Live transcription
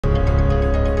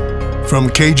From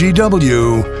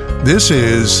KGW, this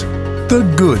is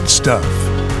The Good Stuff.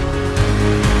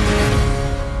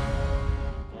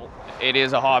 It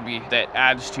is a hobby that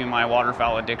adds to my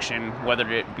waterfowl addiction,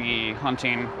 whether it be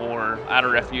hunting or at a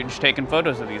refuge taking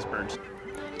photos of these birds.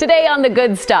 Today on The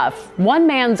Good Stuff, one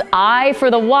man's eye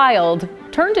for the wild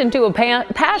turned into a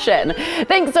passion.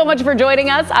 Thanks so much for joining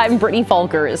us. I'm Brittany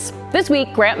Folkers. This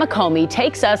week, Grant McComey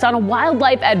takes us on a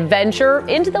wildlife adventure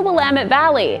into the Willamette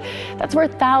Valley. That's where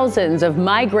thousands of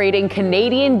migrating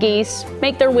Canadian geese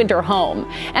make their winter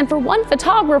home. And for one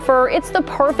photographer, it's the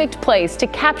perfect place to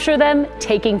capture them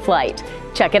taking flight.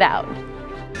 Check it out.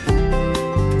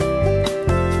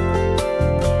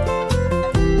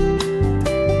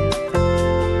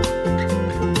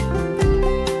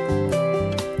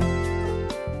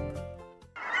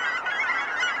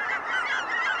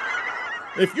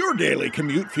 If your daily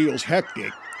commute feels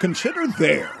hectic, consider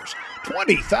theirs.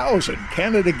 20,000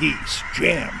 Canada geese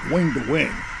jammed wing to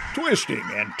wing, twisting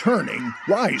and turning,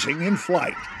 rising in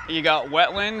flight. You got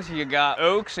wetlands, you got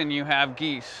oaks, and you have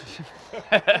geese.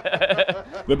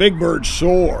 The big birds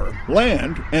soar,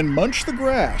 land, and munch the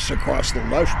grass across the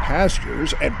lush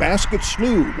pastures at Basket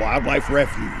Slough Wildlife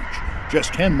Refuge,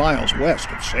 just 10 miles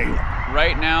west of Salem.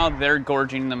 Right now, they're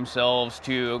gorging themselves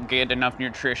to get enough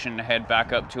nutrition to head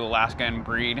back up to Alaska and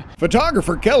breed.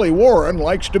 Photographer Kelly Warren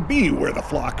likes to be where the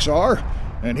flocks are,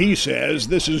 and he says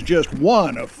this is just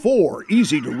one of 4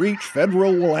 easy-to-reach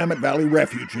federal Willamette Valley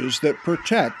refuges that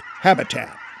protect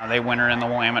habitat. They winter in the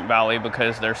Willamette Valley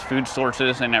because there's food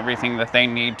sources and everything that they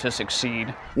need to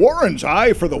succeed. Warren's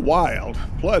eye for the wild,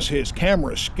 plus his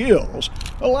camera skills,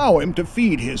 allow him to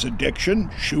feed his addiction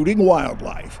shooting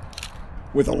wildlife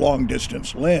with a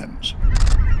long-distance lens.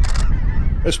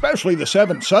 Especially the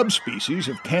 7 subspecies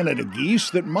of Canada geese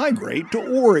that migrate to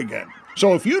Oregon.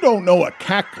 So if you don't know a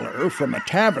cackler from a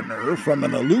taverner from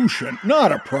an Aleutian,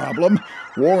 not a problem.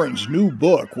 Warren's new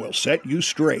book will set you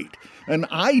straight. An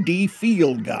ID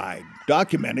field guide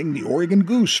documenting the Oregon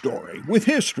goose story with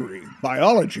history,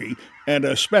 biology, and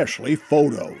especially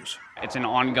photos. It's an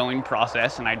ongoing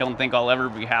process, and I don't think I'll ever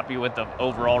be happy with the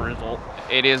overall result.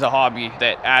 It is a hobby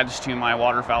that adds to my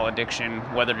waterfowl addiction,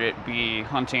 whether it be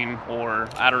hunting or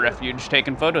at a refuge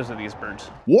taking photos of these birds.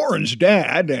 Warren's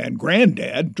dad and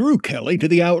granddad drew Kelly to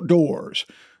the outdoors.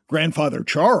 Grandfather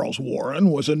Charles Warren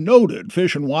was a noted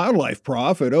fish and wildlife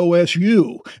prof at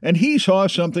OSU, and he saw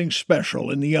something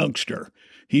special in the youngster.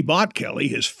 He bought Kelly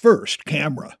his first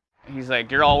camera. He's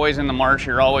like, you're always in the marsh,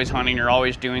 you're always hunting, you're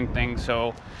always doing things,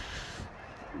 so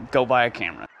go buy a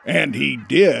camera. And he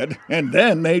did, and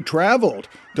then they traveled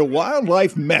to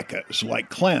wildlife meccas like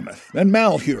Klamath and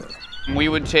Malheur. We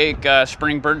would take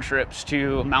spring bird trips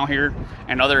to Malheur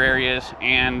and other areas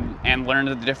and learn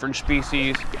the different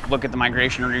species, look at the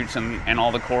migration routes and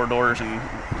all the corridors, and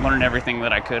learn everything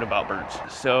that I could about birds.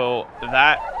 So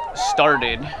that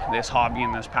started this hobby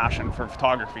and this passion for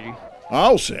photography.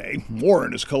 I'll say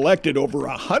Warren has collected over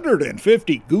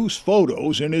 150 goose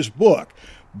photos in his book,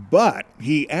 but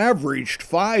he averaged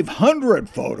 500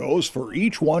 photos for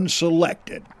each one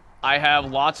selected. I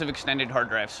have lots of extended hard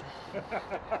drives.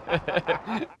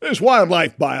 This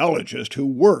wildlife biologist who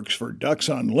works for Ducks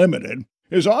Unlimited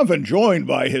is often joined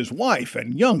by his wife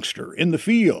and youngster in the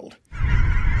field.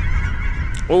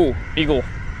 Oh, eagle.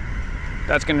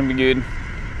 That's going to be good.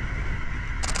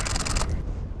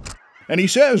 And he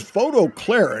says photo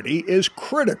clarity is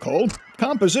critical,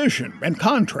 composition and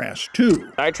contrast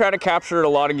too. I try to capture a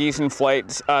lot of geese in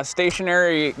flight.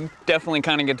 Stationary definitely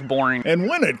kind of gets boring. And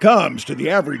when it comes to the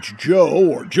average Joe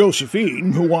or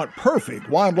Josephine who want perfect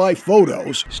wildlife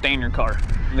photos, stay in your car.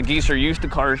 The geese are used to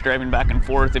cars driving back and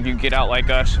forth. If you get out like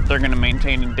us, they're going to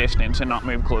maintain a distance and not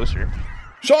move closer.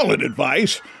 Solid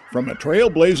advice from a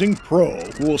trailblazing pro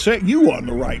who will set you on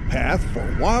the right path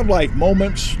for wildlife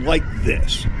moments like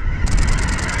this.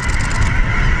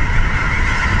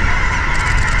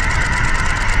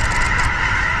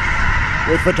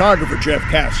 With photographer Jeff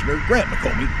Kastner, Grant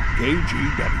McComey,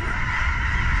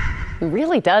 KGW. He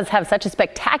really does have such a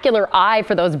spectacular eye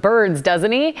for those birds,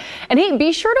 doesn't he? And hey,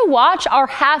 be sure to watch our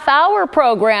half-hour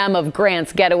program of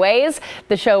Grant's Getaways.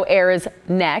 The show airs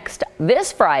next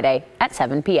this Friday at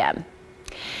 7 p.m.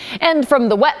 And from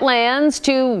the wetlands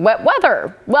to wet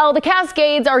weather. Well, the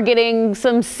Cascades are getting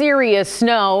some serious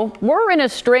snow. We're in a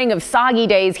string of soggy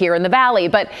days here in the valley,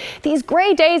 but these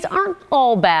gray days aren't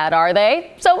all bad, are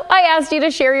they? So I asked you to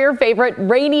share your favorite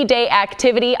rainy day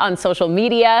activity on social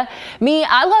media. Me,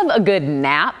 I love a good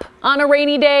nap on a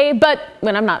rainy day, but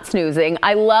when I'm not snoozing,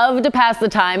 I love to pass the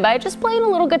time by just playing a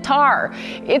little guitar.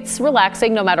 It's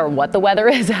relaxing no matter what the weather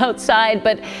is outside,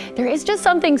 but there is just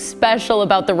something special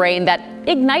about the rain that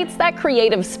ignites ignites that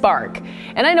creative spark.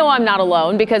 And I know I'm not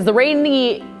alone, because the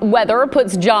rainy weather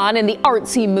puts John in the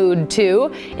artsy mood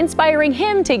too, inspiring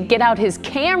him to get out his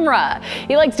camera.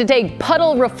 He likes to take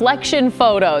puddle reflection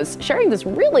photos, sharing this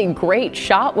really great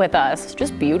shot with us.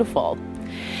 Just beautiful.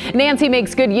 Nancy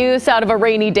makes good use out of a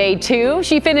rainy day too.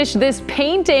 She finished this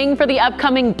painting for the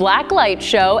upcoming blacklight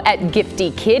show at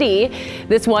Gifty Kitty.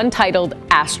 This one, titled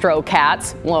Astro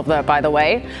Cats, love that by the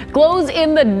way, glows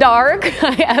in the dark.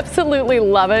 I absolutely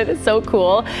love it. It's so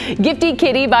cool. Gifty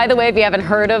Kitty, by the way, if you haven't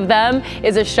heard of them,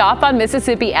 is a shop on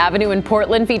Mississippi Avenue in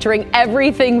Portland featuring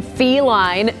everything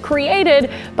feline,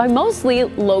 created by mostly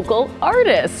local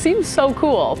artists. Seems so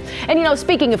cool. And you know,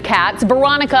 speaking of cats,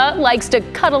 Veronica likes to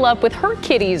cuddle up with her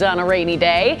kitties on a rainy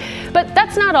day. But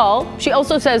that's not all. She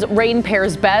also says rain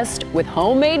pairs best with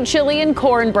homemade chili and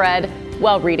cornbread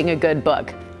while reading a good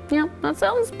book. Yeah, that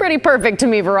sounds pretty perfect to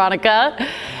me, Veronica.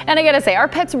 And I gotta say, our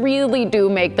pets really do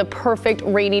make the perfect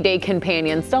rainy day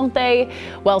companions, don't they?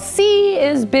 While C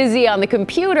is busy on the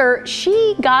computer,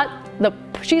 she's got the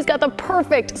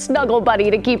perfect snuggle buddy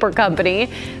to keep her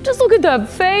company. Just look at that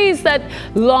face, that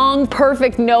long,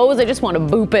 perfect nose. I just want to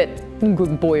boop it.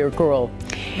 Good boy or girl.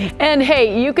 And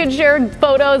hey, you can share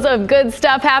photos of good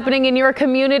stuff happening in your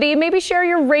community. Maybe share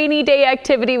your rainy day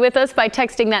activity with us by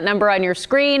texting that number on your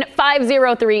screen,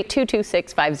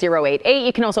 503-226-5088.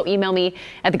 You can also email me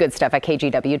at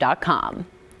thegoodstuff@kgw.com.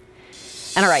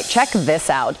 And all right, check this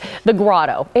out. The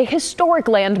Grotto, a historic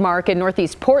landmark in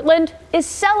Northeast Portland, is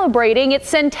celebrating its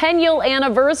centennial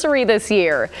anniversary this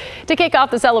year. To kick off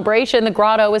the celebration, the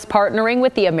Grotto is partnering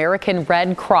with the American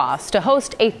Red Cross to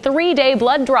host a 3-day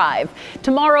blood drive.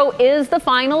 Tomorrow is the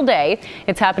final day.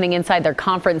 It's happening inside their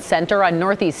conference center on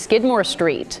Northeast Skidmore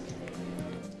Street.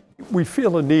 We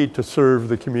feel a need to serve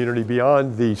the community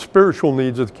beyond the spiritual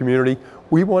needs of the community.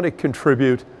 We want to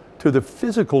contribute to the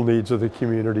physical needs of the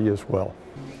community as well.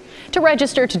 To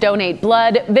register to donate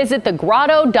blood, visit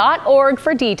thegrotto.org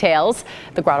for details.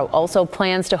 The Grotto also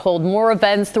plans to hold more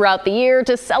events throughout the year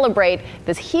to celebrate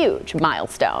this huge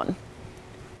milestone.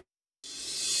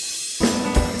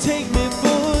 Take me for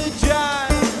a drive.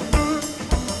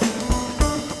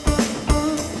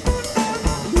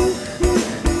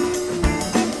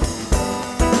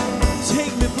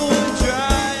 Take me for a drive.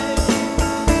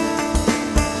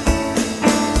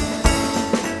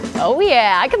 Oh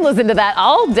yeah, I can listen to that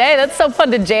all day. That's so fun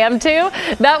to jam to.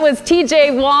 That was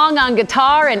TJ Wong on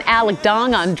guitar and Alec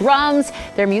Dong on drums.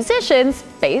 They're musicians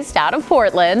based out of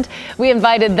Portland. We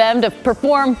invited them to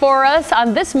perform for us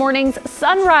on this morning's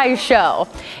Sunrise Show.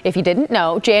 If you didn't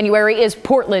know, January is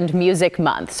Portland Music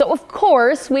Month. So of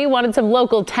course, we wanted some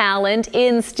local talent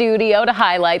in studio to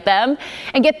highlight them.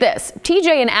 And get this, TJ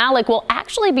and Alec will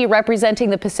actually be representing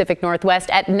the Pacific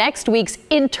Northwest at next week's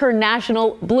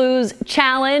International Blues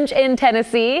Challenge in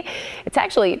Tennessee. It's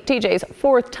actually TJ's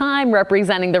 4th time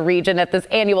representing the region at this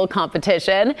annual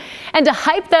competition. And to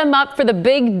hype them up for the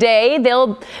big day,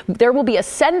 there will be a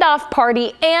send-off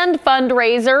party and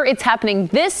fundraiser. It's happening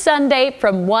this Sunday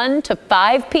from 1 to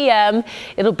 5 p.m.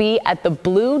 It'll be at the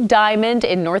Blue Diamond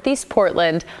in Northeast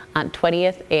Portland on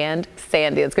 20th and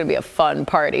Sandy. It's going to be a fun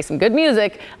party. Some good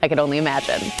music, I can only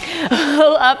imagine.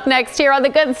 Up next here on The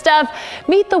Good Stuff,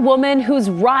 meet the woman who's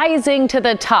rising to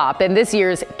the top in this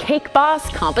year's Cake Boss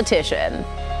competition.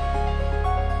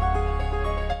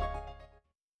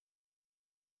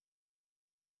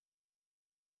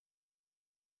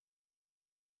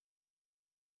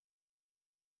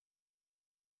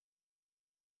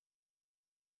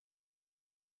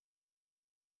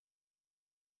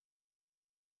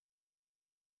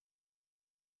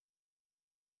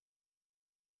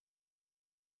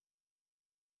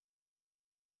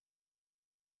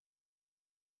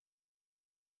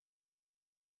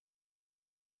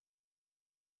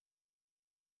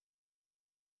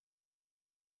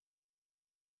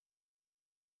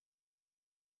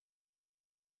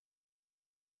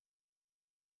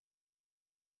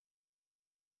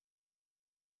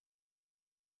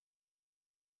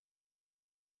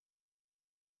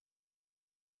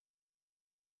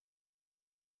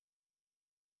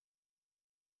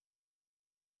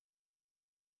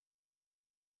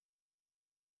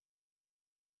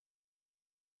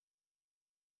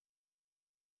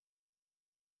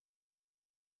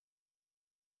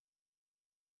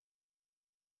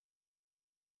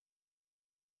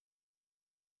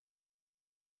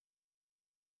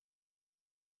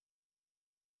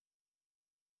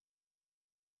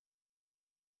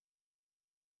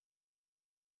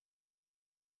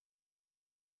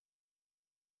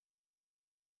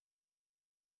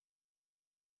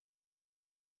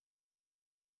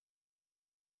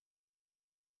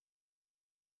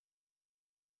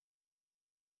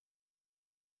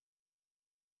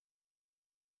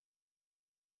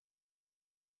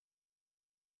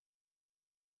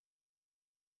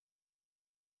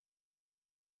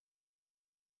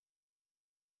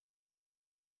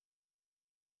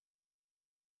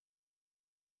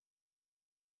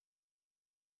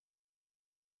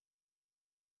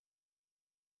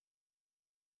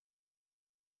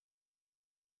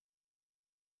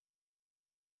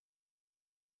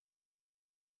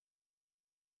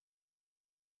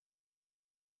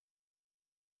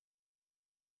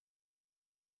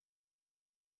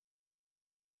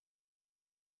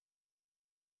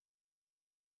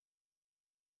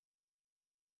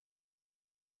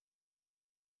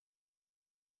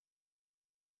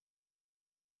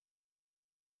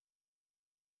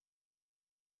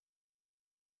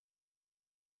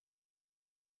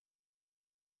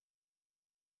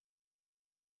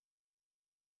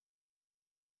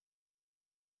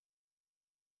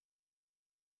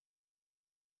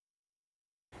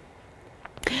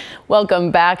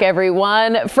 Welcome back,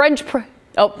 everyone.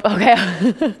 Oh,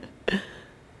 okay.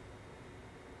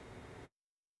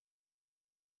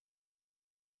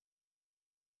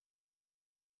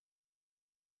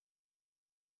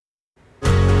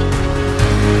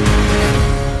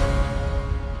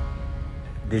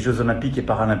 Des Jeux olympiques et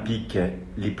paralympiques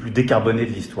les plus décarbonés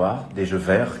de l'histoire, des Jeux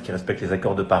verts qui respectent les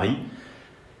accords de Paris.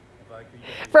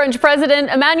 French President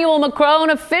Emmanuel Macron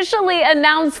officially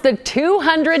announced the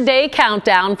 200-day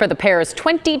countdown for the Paris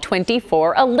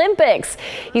 2024 Olympics.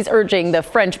 He's urging the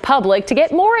French public to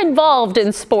get more involved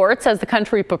in sports as the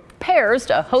country prepares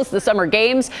to host the Summer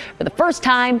Games for the first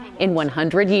time in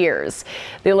 100 years.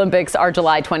 The Olympics are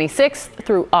July 26th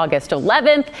through August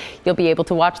 11th. You'll be able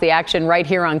to watch the action right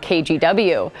here on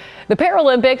KGW. The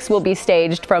Paralympics will be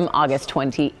staged from August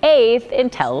 28th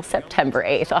until September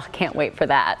 8th. Oh, can't wait for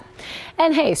that.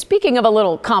 And hey, speaking of a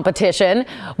little competition,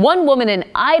 one woman in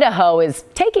Idaho is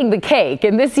taking the cake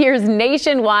in this year's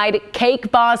nationwide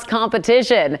Cake Boss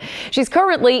competition. She's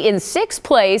currently in 6th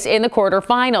place in the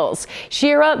quarterfinals.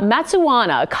 Shira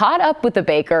Matsuwana caught up with the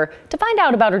baker to find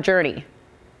out about her journey.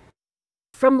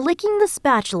 From licking the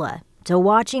spatula to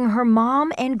watching her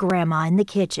mom and grandma in the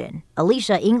kitchen,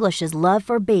 Alicia English's love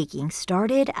for baking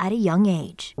started at a young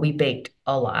age. We baked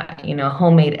a lot,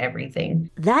 homemade everything.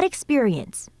 That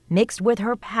experience, mixed with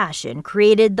her passion,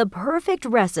 created the perfect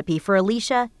recipe for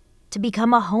Alicia to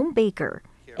become a home baker.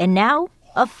 And now,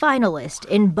 a finalist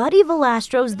in Buddy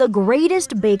Velastro's The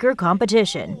Greatest Baker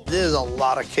competition. There's a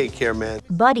lot of cake here, man.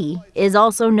 Buddy is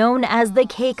also known as the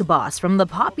Cake Boss from the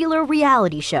popular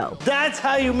reality show. That's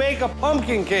how you make a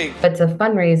pumpkin cake. It's a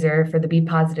fundraiser for the Be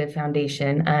Positive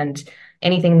Foundation, and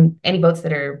any votes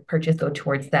that are purchased go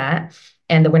towards that.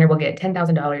 And the winner will get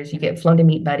 $10,000. You get flown to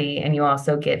meet Buddy, and you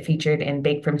also get featured in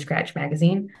Bake From Scratch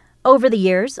magazine. Over the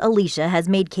years, Alicia has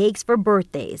made cakes for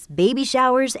birthdays, baby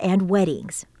showers, and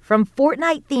weddings. From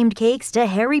Fortnite-themed cakes to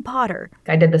Harry Potter.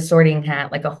 I did the sorting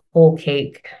hat, like a whole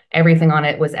cake. Everything on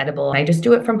it was edible. I just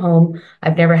do it from home.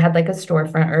 I've never had like a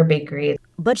storefront or a bakery.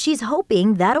 But she's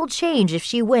hoping that'll change if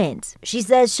she wins. She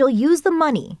says she'll use the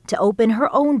money to open her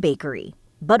own bakery.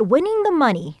 But winning the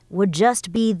money would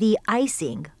just be the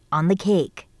icing on the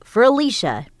cake. For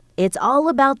Alicia, it's all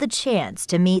about the chance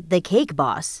to meet the Cake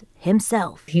Boss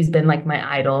himself. He's been like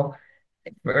my idol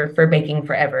for baking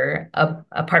forever,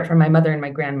 apart from my mother and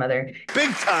my grandmother. Big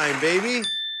time, baby.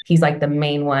 He's like the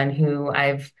main one who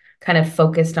I've kind of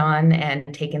focused on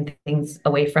and taken things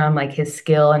away from, like his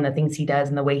skill and the things he does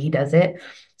and the way he does it.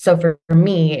 So for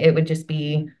me, it would just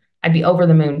be, I'd be over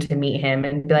the moon to meet him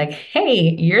and be like,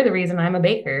 hey, you're the reason I'm a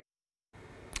baker.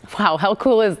 Wow, how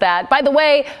cool is that? By the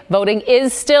way, voting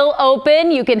is still open.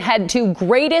 You can head to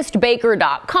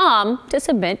greatestbaker.com to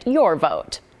submit your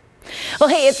vote. Well,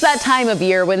 hey, it's that time of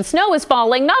year when snow is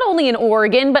falling not only in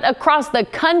Oregon, but across the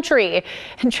country.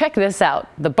 And check this out.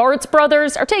 The Bartz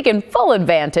brothers are taking full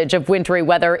advantage of wintry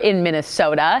weather in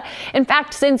Minnesota. In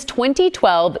fact, since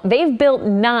 2012, they've built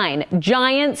 9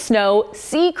 giant snow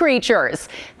sea creatures.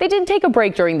 They did take a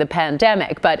break during the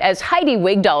pandemic, but as Heidi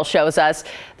Wigdahl shows us,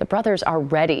 the brothers are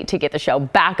ready to get the show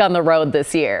back on the road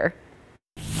this year.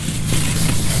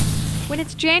 When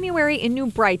it's January in New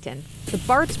Brighton, the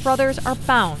Bartz brothers are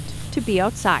bound to be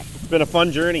outside. It's been a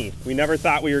fun journey. We never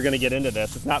thought we were going to get into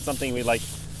this. It's not something we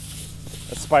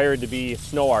aspired to be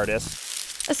snow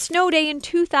artists. A snow day in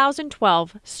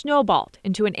 2012 snowballed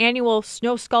into an annual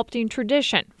snow sculpting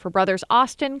tradition for brothers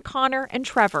Austin, Connor, and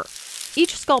Trevor.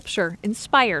 Each sculpture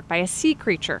inspired by a sea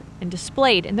creature and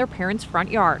displayed in their parents' front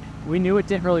yard. We knew it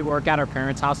didn't really work at our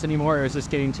parents' house anymore. It was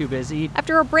just getting too busy.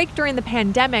 After a break during the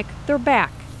pandemic, they're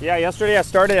back. Yeah, yesterday I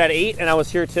started at 8 and I was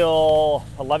here till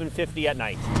 11:50 at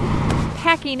night.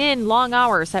 Packing in long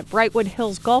hours at Brightwood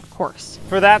Hills Golf Course.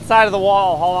 For that side of the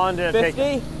wall, how long did it take?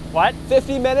 50? What?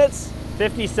 50 minutes?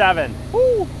 57.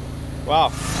 Woo!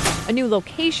 Wow. A new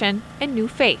location and new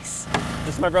face.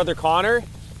 This is my brother Connor,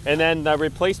 and then the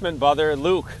replacement brother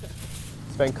Luke.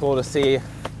 It's been cool to see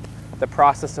the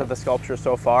process of the sculpture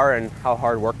so far and how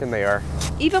hard working they are.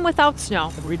 Even without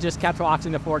snow. We just kept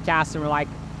watching the forecast and we're like,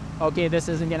 okay, this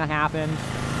isn't gonna happen.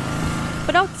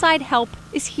 But outside help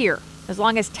is here. As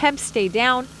long as temps stay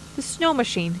down, the snow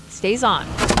machine stays on.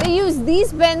 They use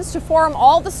these bins to form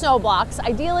all the snow blocks.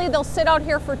 Ideally, they'll sit out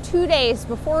here for 2 days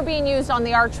before being used on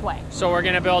the archway. So we're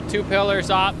gonna build 2 pillars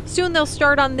up. Soon they'll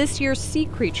start on this year's sea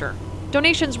creature.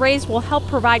 Donations raised will help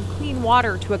provide clean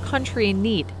water to a country in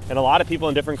need. And a lot of people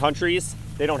in different countries,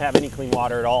 they don't have any clean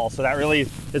water at all. So that really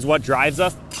is what drives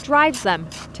us. Drives them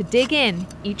to dig in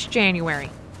each January.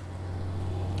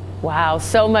 Wow,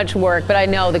 so much work, but I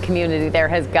know the community there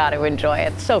has got to enjoy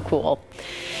it. So cool.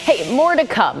 Hey, more to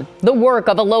come. The work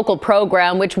of a local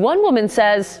program, which one woman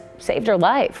says saved her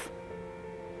life.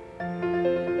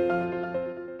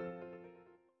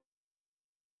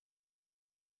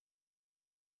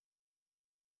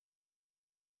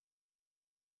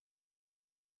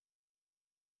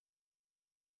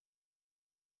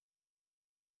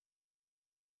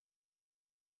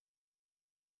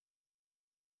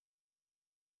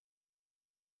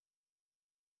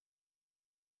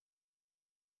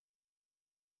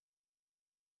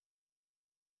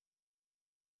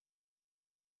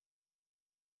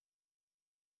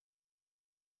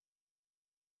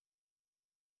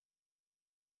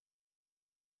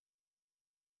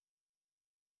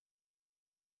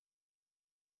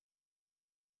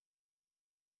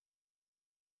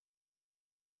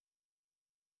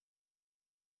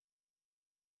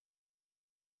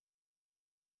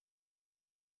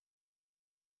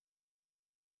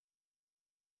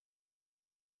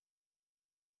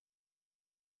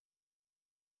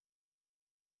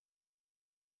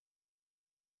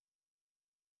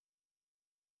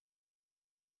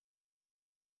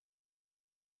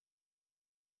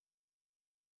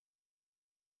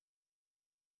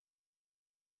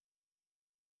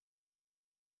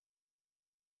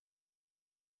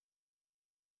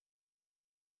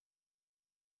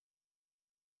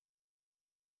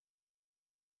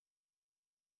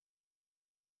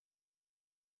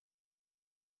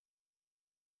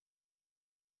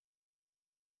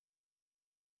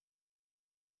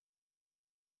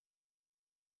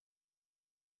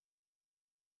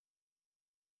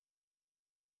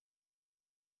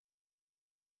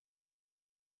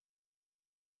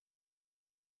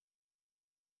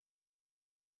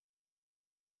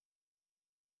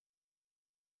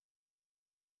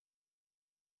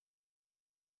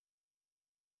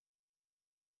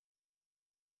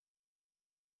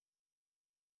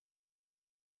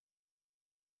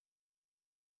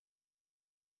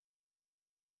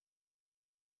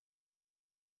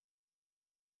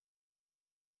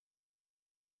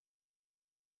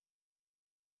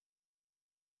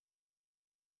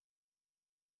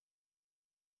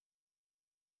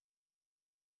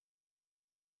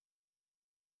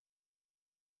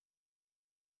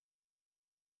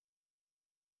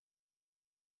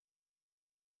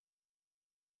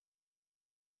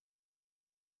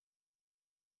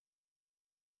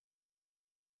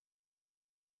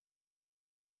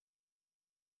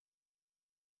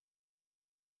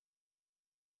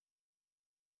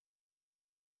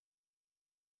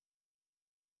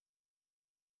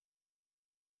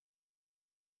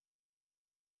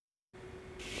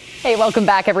 Hey, welcome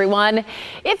back, everyone.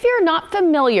 If you're not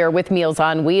familiar with Meals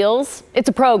on Wheels, it's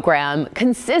a program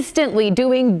consistently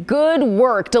doing good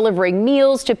work delivering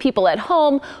meals to people at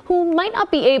home who might not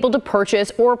be able to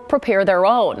purchase or prepare their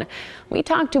own. We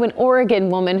talked to an Oregon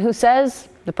woman who says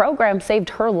the program saved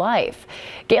her life.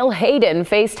 Gail Hayden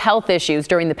faced health issues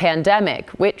during the pandemic,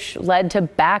 which led to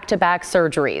back-to-back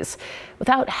surgeries.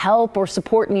 Without help or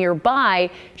support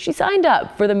nearby, she signed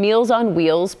up for the Meals on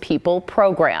Wheels People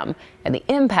program. And the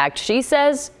impact, she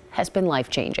says, has been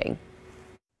life-changing.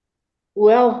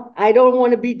 Well, I don't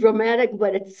want to be dramatic,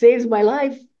 but it saves my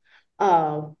life.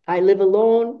 I live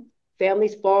alone,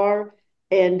 family's far,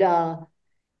 and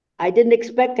I didn't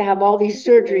expect to have all these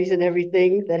surgeries and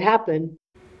everything that happened.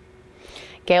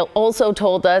 Gail also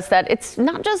told us that it's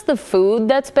not just the food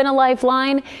that's been a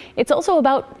lifeline, it's also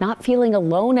about not feeling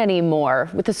alone anymore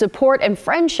with the support and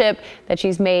friendship that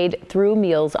she's made through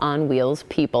Meals on Wheels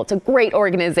People. It's a great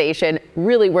organization,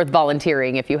 really worth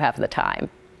volunteering if you have the time.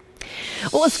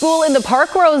 Well, a school in the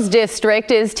Park Rose district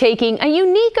is taking a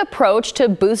unique approach to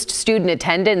boost student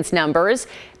attendance numbers.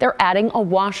 They're adding a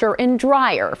washer and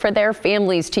dryer for their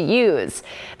families to use.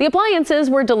 The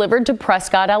appliances were delivered to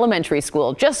Prescott Elementary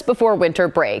School just before winter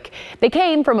break. They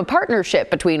came from a partnership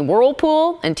between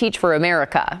Whirlpool and Teach for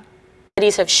America.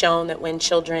 Studies have shown that when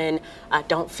children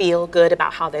don't feel good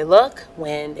about how they look,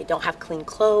 when they don't have clean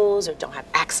clothes or don't have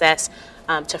access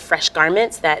to fresh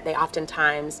garments, that they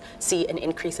oftentimes see an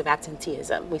increase of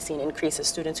absenteeism. We see an increase of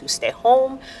students who stay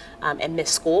home and miss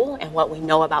school. And what we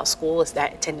know about school is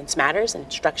that attendance matters and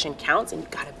instruction counts, and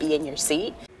you've got to be in your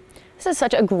seat. This is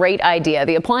such a great idea.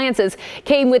 The appliances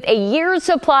came with a year's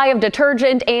supply of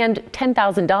detergent and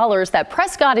 $10,000 that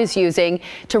Prescott is using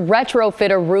to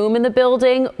retrofit a room in the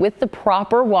building with the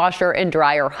proper washer and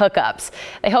dryer hookups.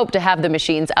 They hope to have the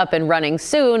machines up and running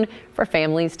soon for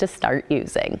families to start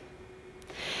using.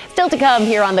 Still to come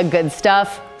here on The Good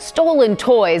Stuff, stolen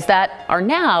toys that are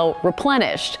now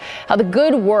replenished. How the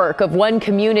good work of one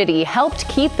community helped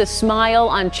keep the smile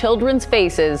on children's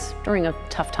faces during a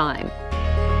tough time.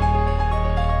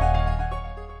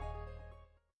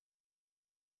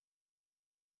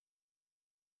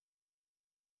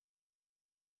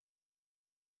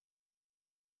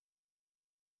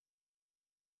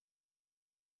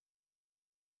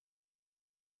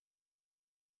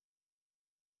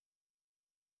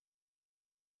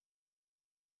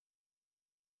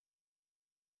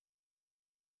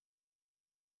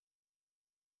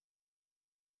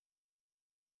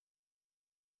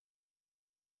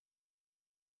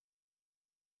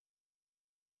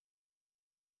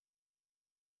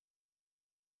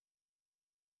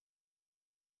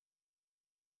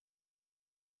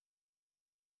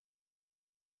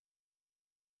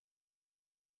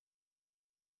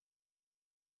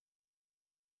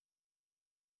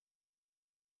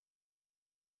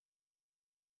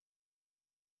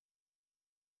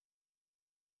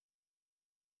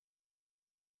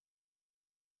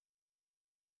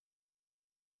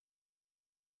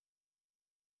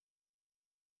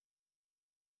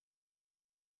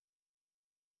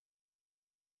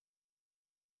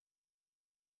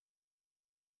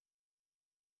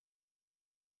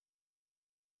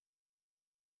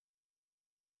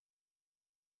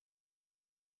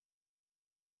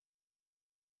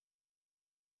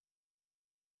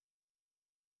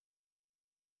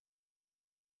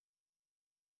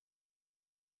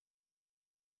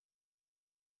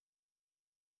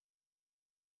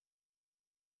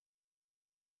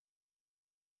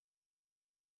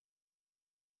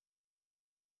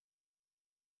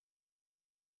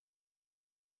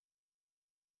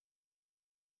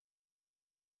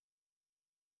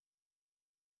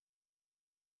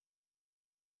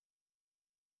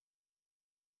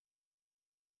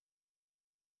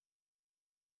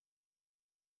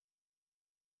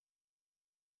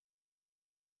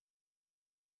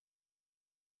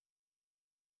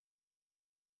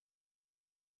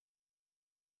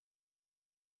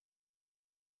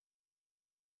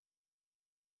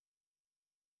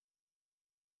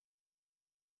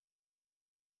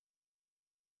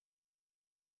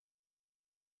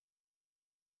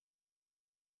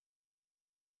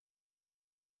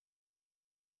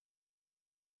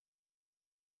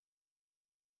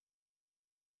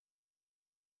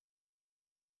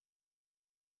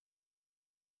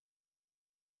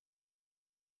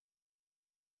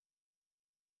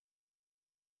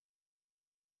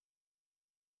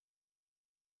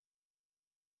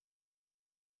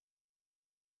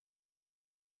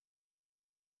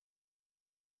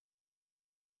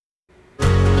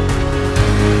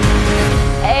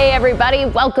 everybody.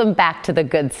 Welcome back to The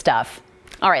Good Stuff.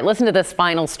 All right, listen to this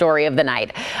final story of the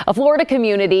night. A Florida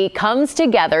community comes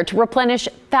together to replenish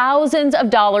thousands of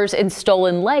dollars in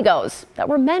stolen Legos that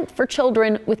were meant for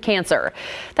children with cancer.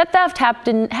 That theft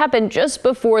happened just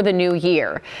before the new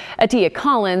year. Atia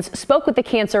Collins spoke with the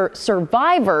cancer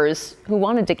survivors who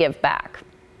wanted to give back.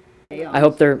 I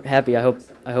hope they're happy. I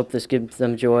hope this gives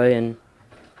them joy and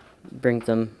brings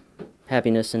them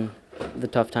happiness in the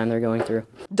tough time they're going through.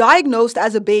 Diagnosed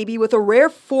as a baby with a rare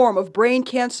form of brain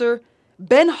cancer,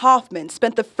 Ben Hoffman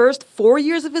spent the first 4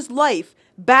 years of his life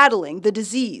battling the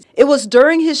disease. It was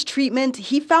during his treatment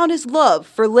he found his love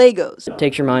for Legos. It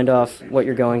takes your mind off what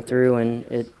you're going through, and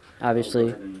it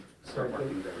obviously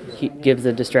gives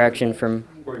a distraction from,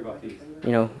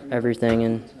 everything,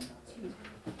 and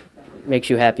makes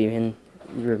you happy in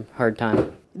your hard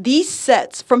time. These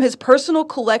sets from his personal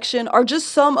collection are just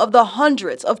some of the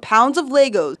hundreds of pounds of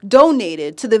Legos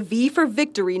donated to the V for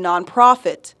Victory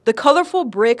nonprofit. The colorful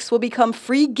bricks will become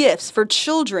free gifts for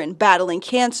children battling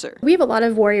cancer. We have a lot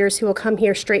of warriors who will come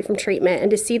here straight from treatment,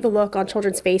 and to see the look on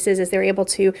children's faces as they're able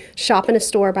to shop in a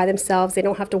store by themselves, they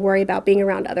don't have to worry about being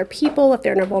around other people if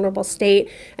they're in a vulnerable state,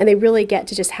 and they really get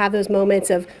to just have those moments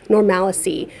of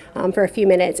normalcy for a few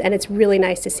minutes, and it's really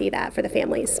nice to see that for the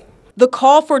families. The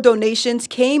call for donations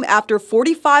came after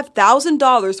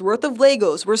 $45,000 worth of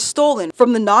Legos were stolen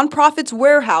from the nonprofit's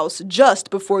warehouse just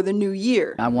before the new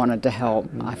year. I wanted to help.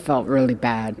 I felt really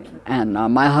bad. And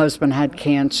my husband had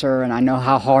cancer, and I know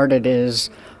how hard it is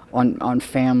on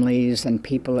families and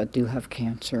people that do have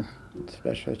cancer.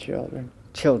 Especially children.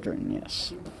 Children,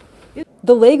 yes.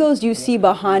 The Legos you see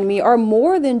behind me are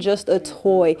more than just a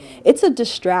toy. It's a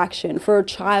distraction for a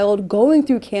child going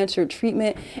through cancer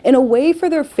treatment and a way for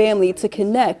their family to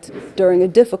connect during a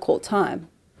difficult time.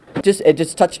 It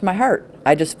just touched my heart.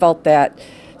 I just felt that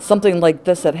something like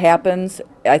this that happens,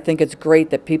 I think it's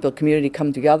great that community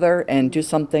come together and do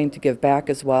something to give back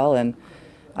as well, and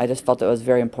I just felt it was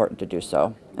very important to do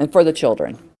so, and for the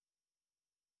children.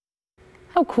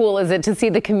 How cool is it to see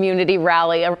the community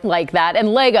rally like that? And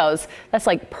Legos, that's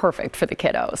like perfect for the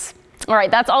kiddos. All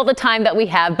right, that's all the time that we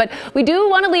have, but we do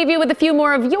want to leave you with a few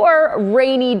more of your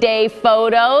rainy day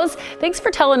photos. Thanks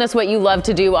for telling us what you love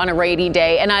to do on a rainy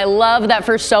day, and I love that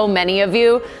for so many of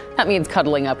you, that means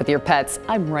cuddling up with your pets.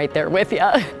 I'm right there with you.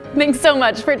 Thanks so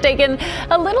much for taking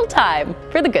a little time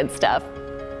for the good stuff.